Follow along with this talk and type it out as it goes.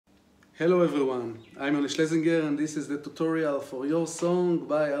Hello everyone, I'm Yoni Schlesinger and this is the tutorial for Your Song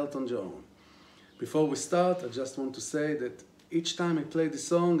by Elton John. Before we start, I just want to say that each time I play the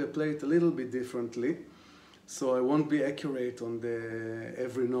song, I play it a little bit differently. So I won't be accurate on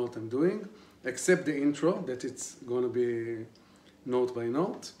every note I'm doing, except the intro, that it's going to be note by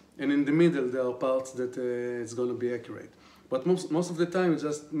note. And in the middle there are parts that it's going to be accurate. But most of the time you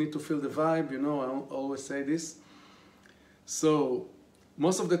just need to feel the vibe, you know, I always say this. So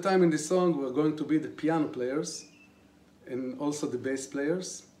most of the time in this song we're going to be the piano players and also the bass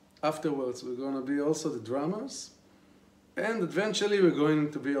players. Afterwards we're going to be also the drummers, and eventually we're going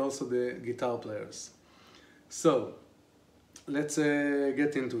to be also the guitar players. So let's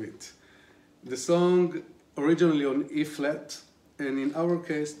get into it. The song originally on E flat, and in our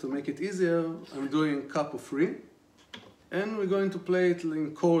case, to make it easier, I'm doing capo 3, and we're going to play it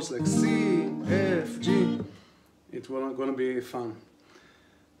in chords like C, F, G. It's going to be fun.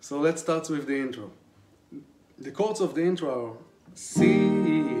 So let's start with the intro. The chords of the intro are C,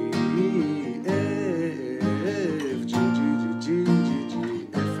 F, G, G, G, G, G, G,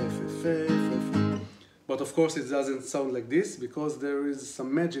 F, F, F, F, F. But of course it doesn't sound like this because there is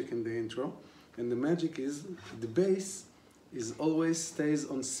some magic in the intro. And the magic is the bass always stays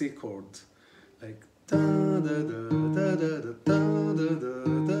on C chord. Like da da da da da da da da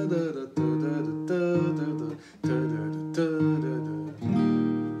da da da da da.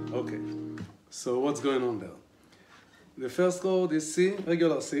 Okay, so what's going on there? The first chord is C,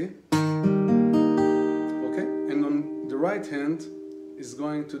 regular C. Okay, and on the right hand is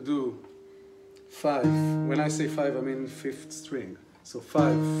going to do 5. When I say 5, I mean 5th string. So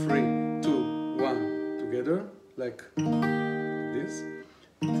 5, 3, 2, 1 together, like this.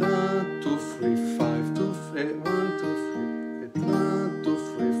 2, 3, 5, 2, 3, 1, 2, 3, 2,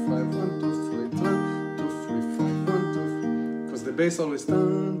 3, 5, 1, 2, 3, 2, 3, 5, 1, 2, 3. Because the bass always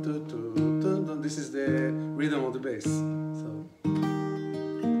dun, dun, dun, dun, dun. This is the rhythm of the bass. So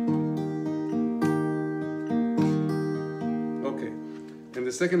okay, and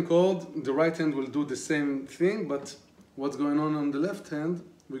the second chord, the right hand will do the same thing, but what's going on the left hand?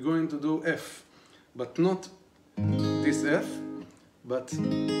 We're going to do F, but not this F, but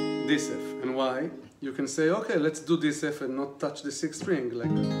this F. And why? You can say, okay, let's do this F and not touch the 6th string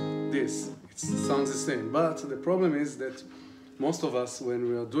like this. It sounds the same. But the problem is that most of us, when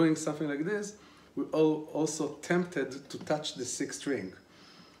we are doing something like this, we're also tempted to touch the 6th string.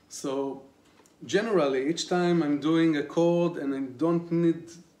 So generally, each time I'm doing a chord and I don't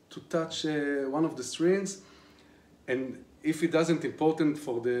need to touch one of the strings, and if it isn't important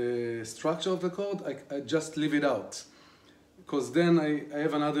for the structure of the chord, I just leave it out. Because then I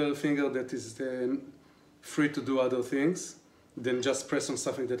have another finger that is free to do other things than just press on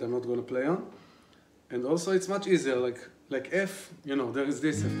something that I'm not going to play on. And also it's much easier, like F, you know, there is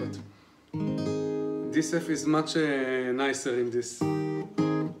this F, but this F is much nicer in this,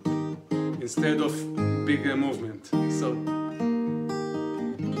 instead of bigger movement. So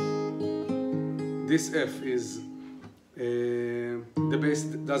this F is, the bass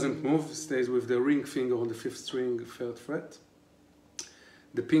doesn't move, stays with the ring finger on the 5th string, 3rd fret.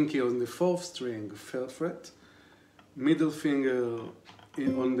 The pinky on the 4th string, 3rd fret. Middle finger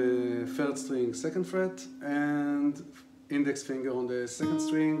on the 3rd string, 2nd fret. And index finger on the 2nd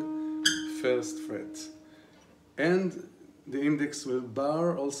string, 1st fret. And the index will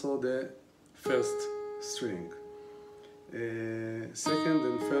bar also the 1st string. 2nd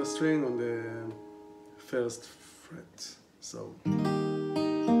and 1st string on the 1st fret. So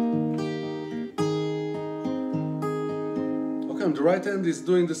okay, on the right hand is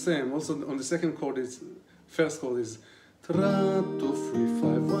doing the same. Also on the second chord is, first chord is tra, 2, 3,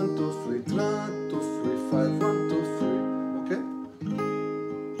 5, 1, 2, 3, tra, 2, 3, 5, 1, 2, 3. Okay?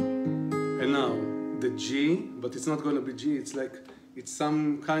 And now the G, but it's not going to be G, it's like, it's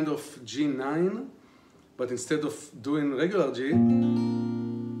some kind of G9, but instead of doing regular G,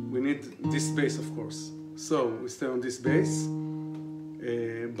 we need this bass, of course. So we stay on this bass,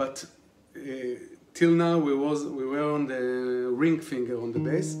 but till now we were on the ring finger on the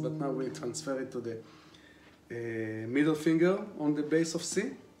bass, but now we transfer it to the middle finger on the bass of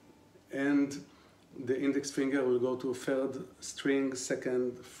C, and the index finger will go to 3rd string,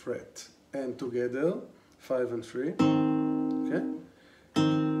 2nd fret, and together 5 and 3. Okay.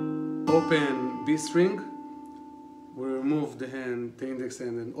 Open B string. We remove the hand, the index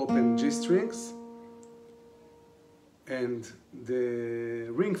hand, and open G strings. And the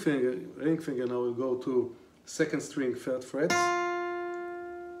ring finger now will go to 2nd string, 3rd fret.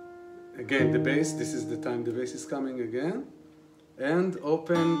 Again, the bass, this is the time the bass is coming again. And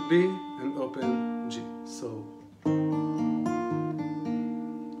open B and open G. So,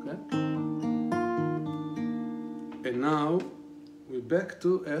 okay. Okay, now we're back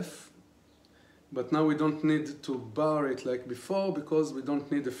to F, but now we don't need to bar it like before because we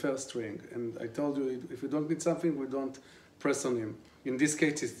don't need the first string. And I told you, if we don't need something, we don't press on him. In this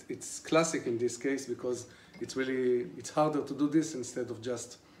case, it's classic in this case because it's harder to do this instead of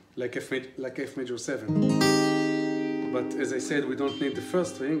just like F major 7. But as I said, we don't need the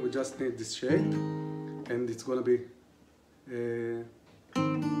first string, we just need this shape, and it's gonna be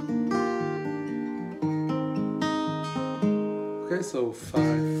okay, so 5,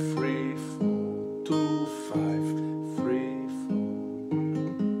 3, 4, 2, 5, 3, 4.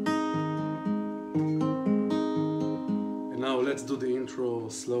 And now let's do the intro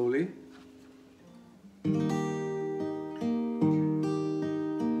slowly.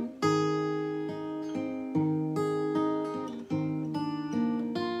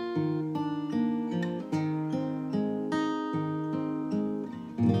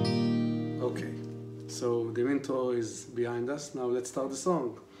 Okay, so the intro is behind us. Now let's start the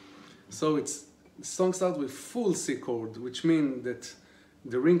song. So the song starts with full C chord, which means that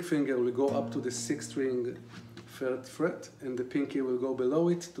the ring finger will go up to the 6th string 3rd fret, and the pinky will go below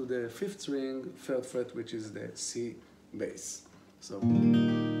it to the 5th string 3rd fret, which is the C bass. So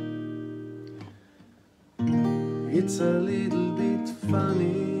it's a little bit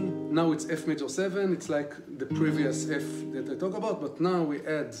funny. Now it's F major 7. It's like the previous F that I talk about, but now we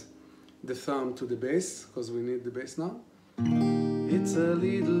add the thumb to the bass because we need the bass now. It's a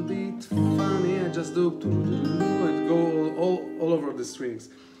little bit funny. I just do and go all over the strings.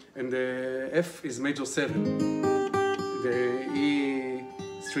 And the F is major 7. The E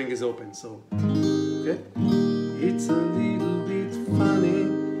string is open, so okay. It's a little bit funny.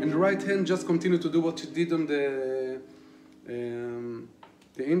 And the right hand just continue to do what you did on the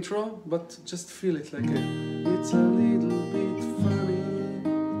intro, but just feel it like it's a little bit funny.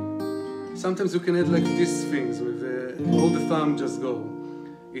 Sometimes you can add like these things with all the thumb just go.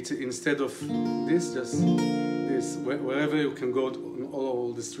 It's instead of this, just this, wherever you can go on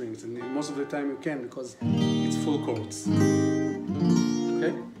all the strings. And most of the time you can because it's full chords.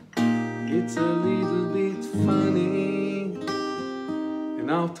 Okay? It's a little bit funny. And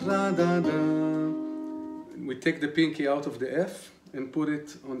now tra-da-da. We take the pinky out of the F and put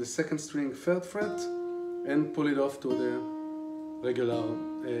it on the 2nd string 3rd fret and pull it off to the regular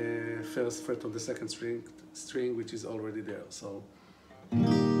 1st fret of the 2nd string, which is already there. So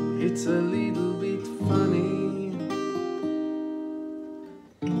it's a little bit funny.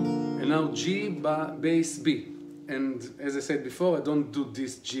 And now G, bass, B. And as I said before, I don't do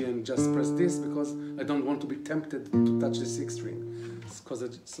this G and just press this because I don't want to be tempted to touch the 6th string.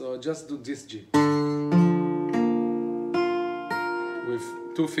 So I just do this G. With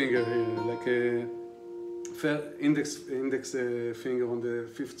 2 fingers here, like a index finger on the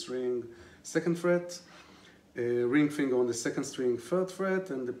 5th string 2nd fret, a ring finger on the 2nd string 3rd fret,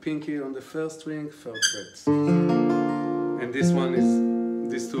 and the pinky on the 1st string 3rd fret. And this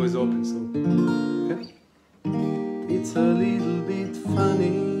two is open, so okay. It's a little bit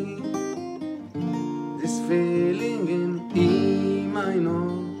funny, this feeling in E minor,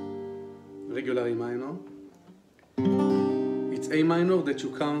 regular E minor. It's A minor that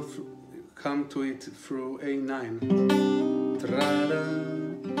you come to it through A9. Tra-da.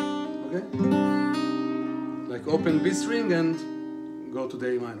 Okay? Like open B string and go to the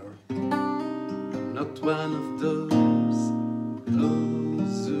A minor. I'm not one of those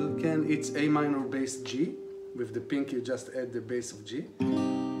who can. It's A minor bass G. With the pinky you just add the bass of G.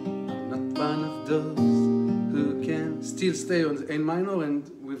 I'm not one of those who can still stay on the A minor, and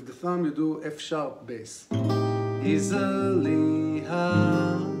with the thumb you do F sharp bass. Easily,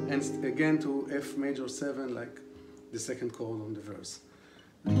 and again to F major 7, like the 2nd chord on the verse.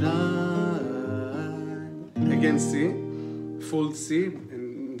 Again C, full C,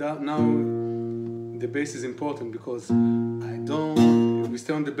 and now the bass is important because we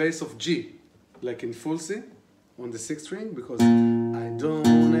stay on the bass of G, like in full C, on the 6th string, because I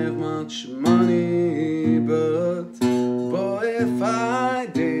don't have much money, but boy, if I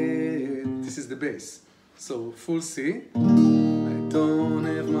did, this is the bass. So full C, I don't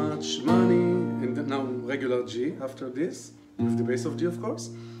have much money, and now regular G after this, with the bass of G of course.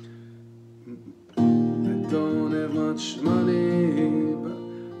 I don't have much money, but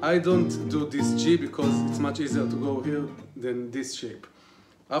I don't do this G because it's much easier to go here than this shape.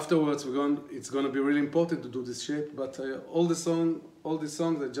 Afterwards it's gonna be really important to do this shape, but all the songs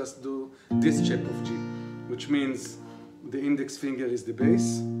I just do this shape of G, which means the index finger is the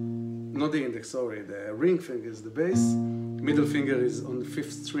bass. Not the index, sorry, the ring finger is the bass, middle finger is on the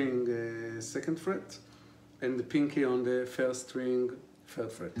 5th string 2nd fret, and the pinky on the 1st string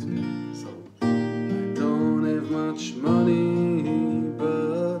 3rd fret. So I don't have much money,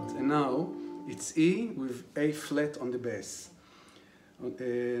 but... And now it's E with A flat on the bass.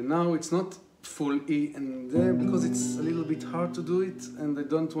 Now it's not full E and there because it's a little bit hard to do it, and I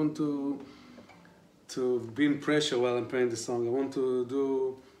don't want to be in pressure while I'm playing the song. I want to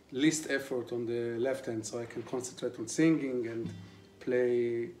do least effort on the left hand so I can concentrate on singing and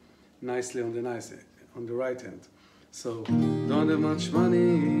play nicely on the right hand. So, don't have much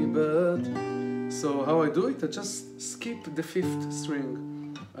money, but... So how I do it, I just skip the 5th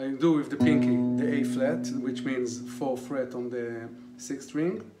string. I do with the pinky, the A flat, which means 4th fret on the 6th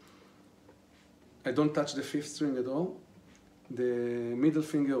string. I don't touch the 5th string at all. The middle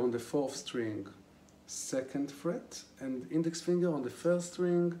finger on the 4th string, 2nd fret, and index finger on the 1st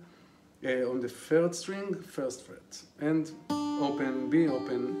string, on the 3rd string, 1st fret. And open B,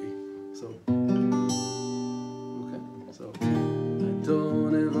 open E. So, okay, so I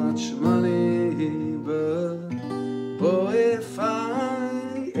don't have much money, but boy, if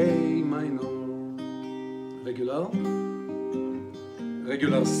I A minor, regular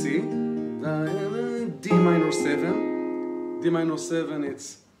C, D minor 7, D minor 7,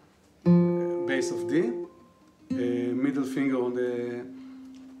 it's bass of D, middle finger on the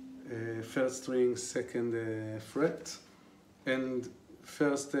 1st string, 2nd fret, and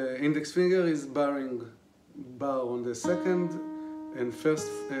 1st index finger is bar on the 2nd and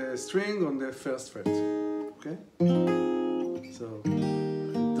 1st string on the 1st fret. Okay? So,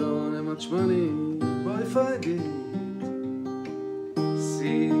 don't have much money, but if I did,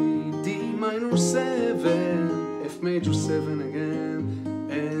 C, D minor 7, F major 7 again,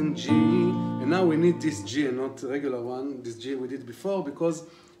 and G. And now we need this G and not the regular one, this G we did before, because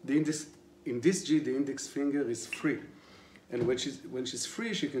in this G the index finger is free. And when she's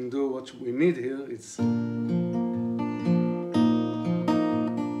free, she can do what we need here. It's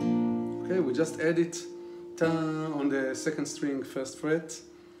okay. We just add it ta on the 2nd string, 1st fret,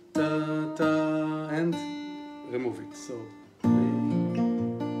 ta ta, and remove it. So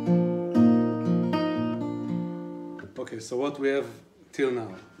okay. So what we have till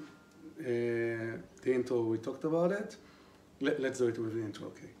now, the intro we talked about it. Let's do it with the intro.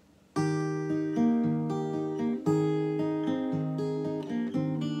 Okay.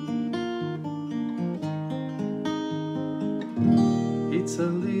 It's a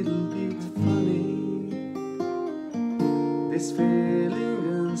little bit funny, this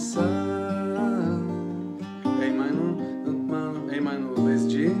feeling inside. A minor, not minor, A minor bass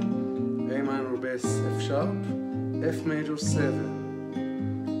G, A minor bass F sharp, F major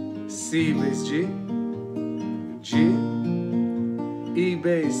 7, C bass G, G, E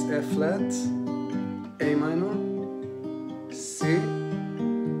bass F flat, A minor, C,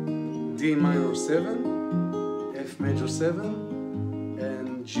 D minor 7, F major 7,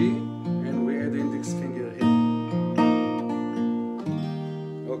 and G, and we add the index finger here.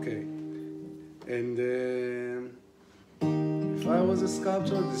 Okay, and if I was a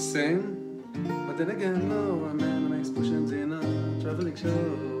sculptor, the same, but then again, no, a man makes push-ins in a traveling show.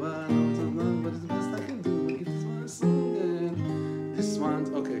 I know it's not, but it's the best I can do. Give this one a song, and this one,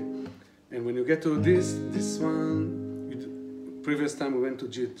 okay. And when you get to this one, previous time we went to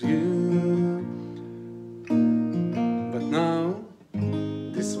G, but now,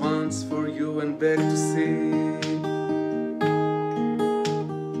 this one's for you and back to C.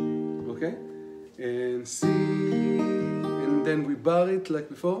 Okay? And C. And then we bar it like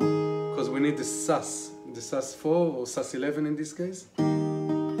before, because we need the sus 4 or sus 11 in this case.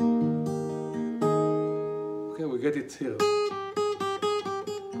 Okay, we get it here.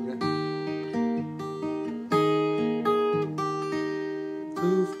 Okay.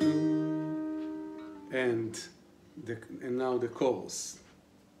 And now the chorus.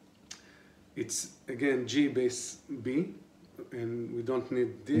 It's again G bass B, and we don't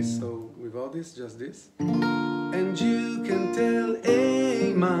need this, so without this, just this. And you can tell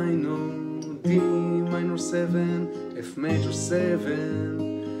A minor, D minor 7, F major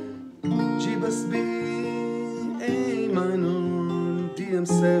 7, G bass B, A minor, DM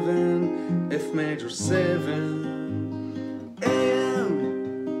 7, F major 7,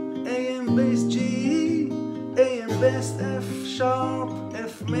 AM bass G, AM bass F sharp,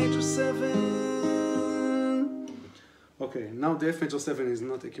 F major 7. Okay, now the F major 7 is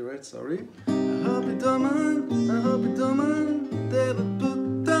not accurate, sorry. I hope you don't mind that I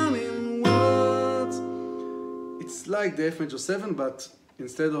put down in words. It's like the F major 7, but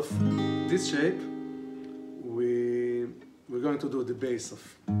instead of this shape, we're going to do the bass of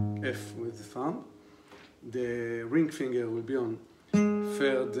F with the thumb. The ring finger will be on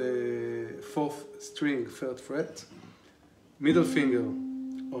 4th string, 3rd fret. Middle finger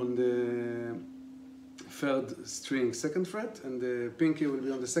on the third string, second fret, and the pinky will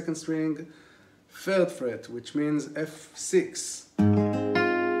be on the second string, third fret, which means F6.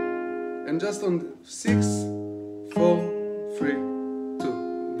 And just on 6, 4, 3, 2,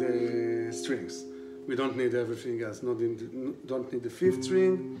 the strings. We don't need everything else. Don't need the fifth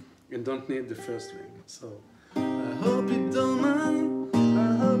string, and don't need the first string. So, I hope you don't mind,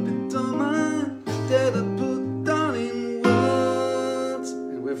 I hope you don't mind, that I put down in words.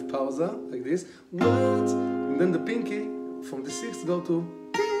 And we have pausa, like this, words, and then the pinky, from the sixth, go to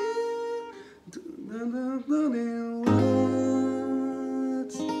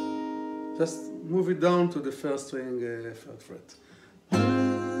words. Just move it down to the first string, third fret.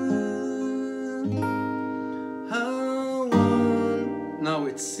 Now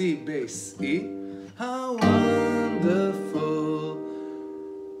it's C bass E. How wonderful.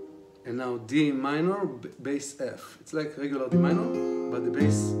 And now D minor, bass F. It's like regular D minor, but the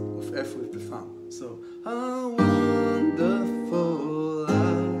bass of F with the thumb. So, how wonderful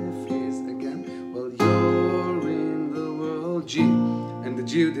life is again while you're in the world. G. And the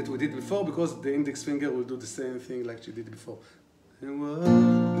G that we did before, because the index finger will do the same thing like she did before.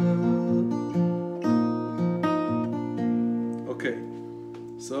 Okay.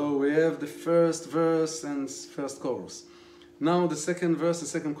 So we have the first verse and first chorus. Now the second verse and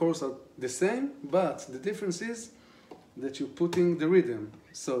second chorus are the same, but the difference is that you're putting the rhythm.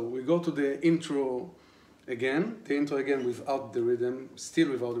 So we go to the intro again without the rhythm, still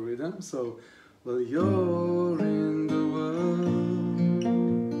without the rhythm. So, well, you're in the world.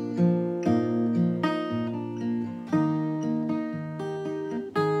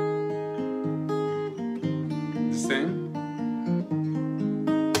 The same.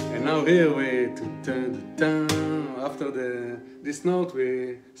 Now here we after this note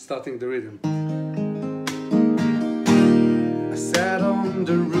we starting the rhythm. I sat on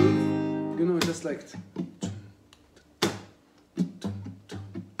the roof, you know, just like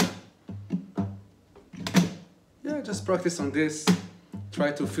yeah, just practice on this.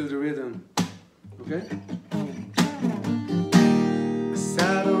 Try to feel the rhythm. Okay? I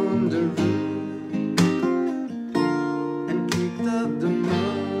sat on the roof.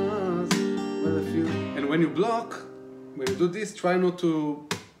 When you block, when you do this, try not to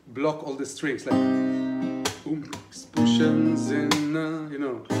block all the strings, like explosions in, you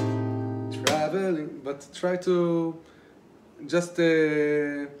know, traveling, but try to just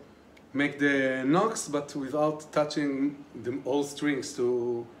make the knocks, but without touching all strings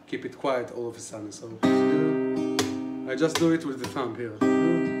to keep it quiet all of a sudden. So I just do it with the thumb here.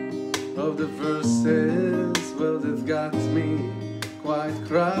 Of the verses, well, they've got me quite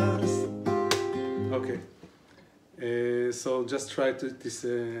cross. Okay, so just try to this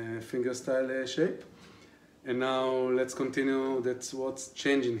finger style shape, and now let's continue. That's what's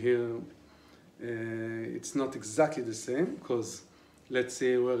changing here. It's not exactly the same, because let's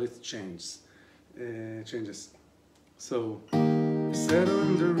see where it changes. So, sat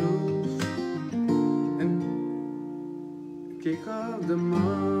on the roof and kick off the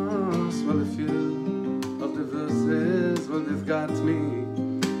moss. Well, a few of the verses, well, they've got me.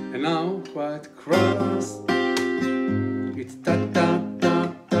 And now, quite cross, it's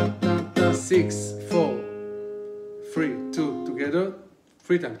ta-ta-ta-ta-ta-ta, 6, 4, 3, 2, together,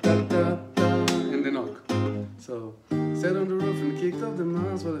 3 times, ta-ta-ta, and the knock. So, sat on the roof and kicked off the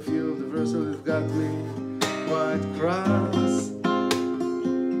mouse, while a few of the verses have got me quite cross.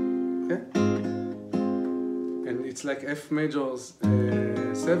 Okay? And it's like F majors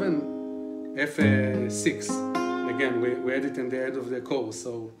 7, F6. Again, we add it in the end of the chorus,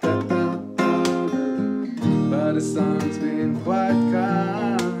 so but the sun's been quite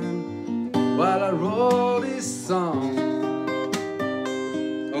kind while I wrote this song.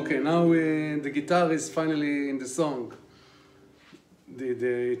 Okay, now the guitar is finally in the song.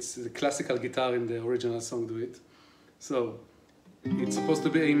 It's the classical guitar in the original song do it. So it's supposed to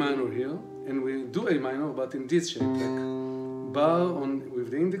be A minor here, and we do A minor, but in this shape, like bar with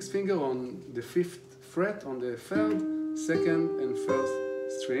the index finger on the 5th fret on the 3rd, 2nd, and 1st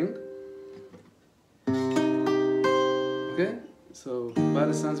string. Okay, so but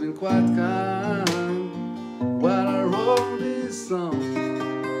the sun's been quite kind while I wrote this song.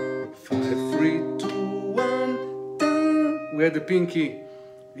 5, 3, 2, 1, down. We had the pinky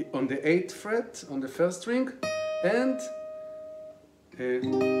on the 8th fret on the 1st string, and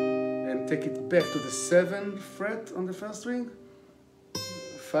take it back to the 7th fret on the 1st string.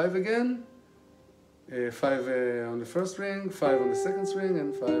 5 again. 5 on the 1st string, 5 on the 2nd string,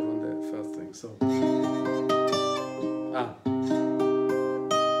 and 5 on the 1st string. So,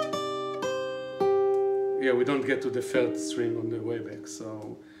 yeah, we don't get to the 3rd string on the way back.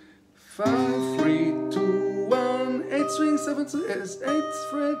 So, 5, 3, 2, 1, 8 string, 7, 8th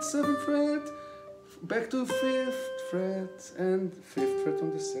fret, 7th fret, back to 5th fret, and 5th fret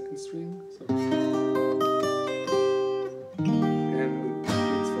on the 2nd string. So. And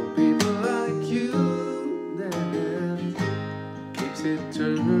it's for people like you that keeps it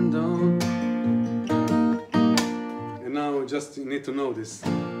turned on. And now we just need to know this.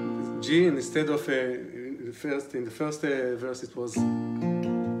 G, and instead of in the first verse it was.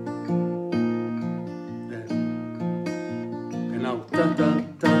 And now da da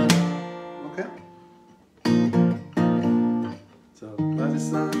da. Okay. So, but the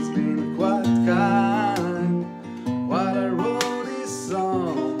sun's been quite kind while I wrote this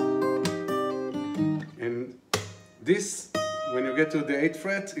song. And this, when you get to the 8th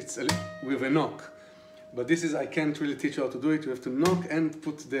fret, it's with a knock. But this is, I can't really teach you how to do it. You have to knock and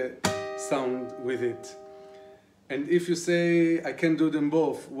put the sound with it. And if you say, I can do them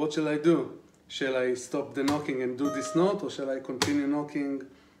both, what shall I do? Shall I stop the knocking and do this note, or shall I continue knocking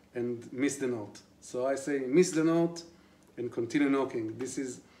and miss the note? So I say, miss the note and continue knocking. This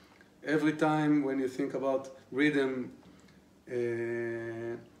is every time when you think about rhythm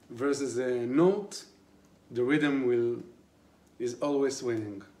versus a note, the rhythm is always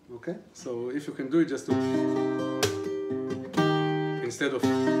winning. Okay? So if you can do it, just do instead of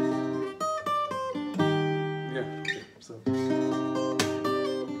so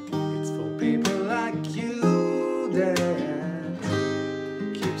it's for people like you that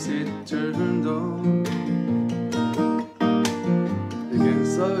keeps it turned on. Again,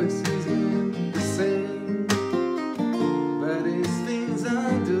 so it's easy the same, but it's things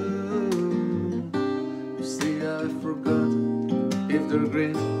I do. You see, I forgot if they're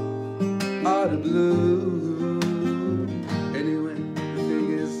green or the blue. Anyway, the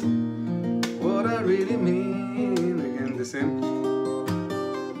thing is what I really mean. Again, the same.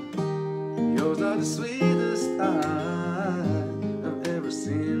 Yours are the sweetest I've ever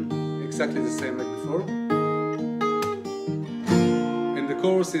seen. Exactly the same like before. And the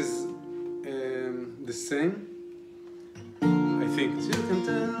chorus is the same. I think. You can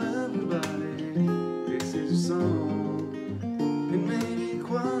tell everybody this is your song. It may be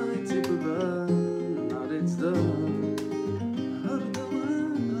quite simple, but now that it's done.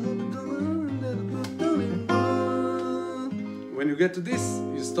 When you get to this,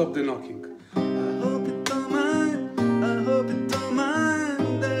 you stop the knocking. I hope you don't mind, I hope you don't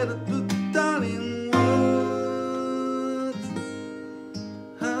mind that I put down in words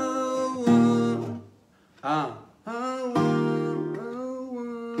how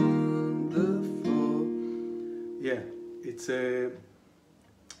wonderful. Yeah, it's a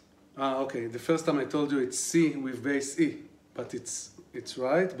okay, the first time I told you it's C with bass E, but it's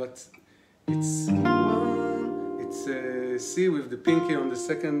right, but it's C with the pinky on the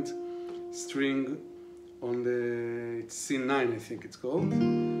 2nd string on the, it's C9 I think it's called.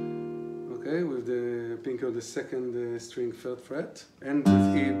 Okay, with the pinky on the 2nd string 3rd fret, and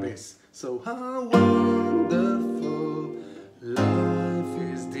with E bass. So how wonderful life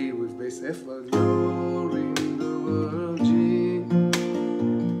is, D with bass F, while you're in the world G.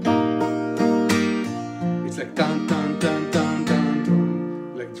 It's like tan tan tan tan tan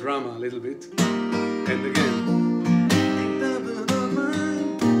tan, like drama a little bit. And again.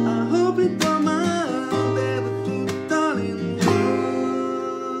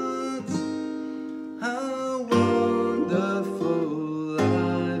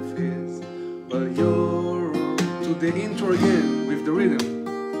 The intro again with the rhythm.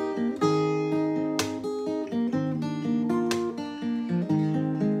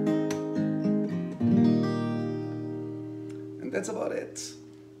 And that's about it.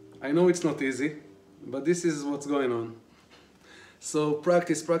 I know it's not easy, but this is what's going on. So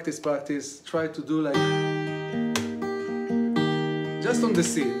practice, practice, practice. Try to do like just on the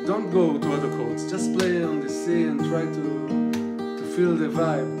C. Don't go to other chords. Just play on the C and try to feel the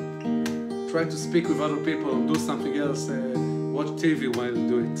vibe. Try to speak with other people and do something else, watch TV while you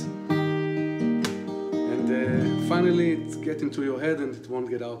do it. And finally it gets into your head and it won't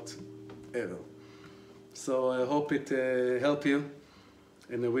get out ever. So I hope it helped you,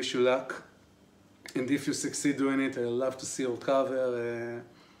 and I wish you luck. And if you succeed doing it, I'd love to see your cover.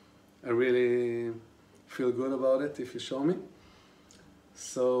 I really feel good about it if you show me.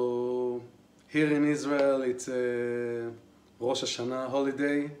 So here in Israel it's Rosh Hashanah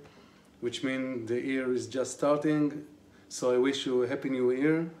holiday, which means the year is just starting. So I wish you a Happy New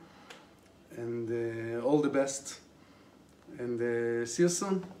Year and all the best. And see you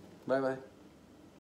soon. Bye bye.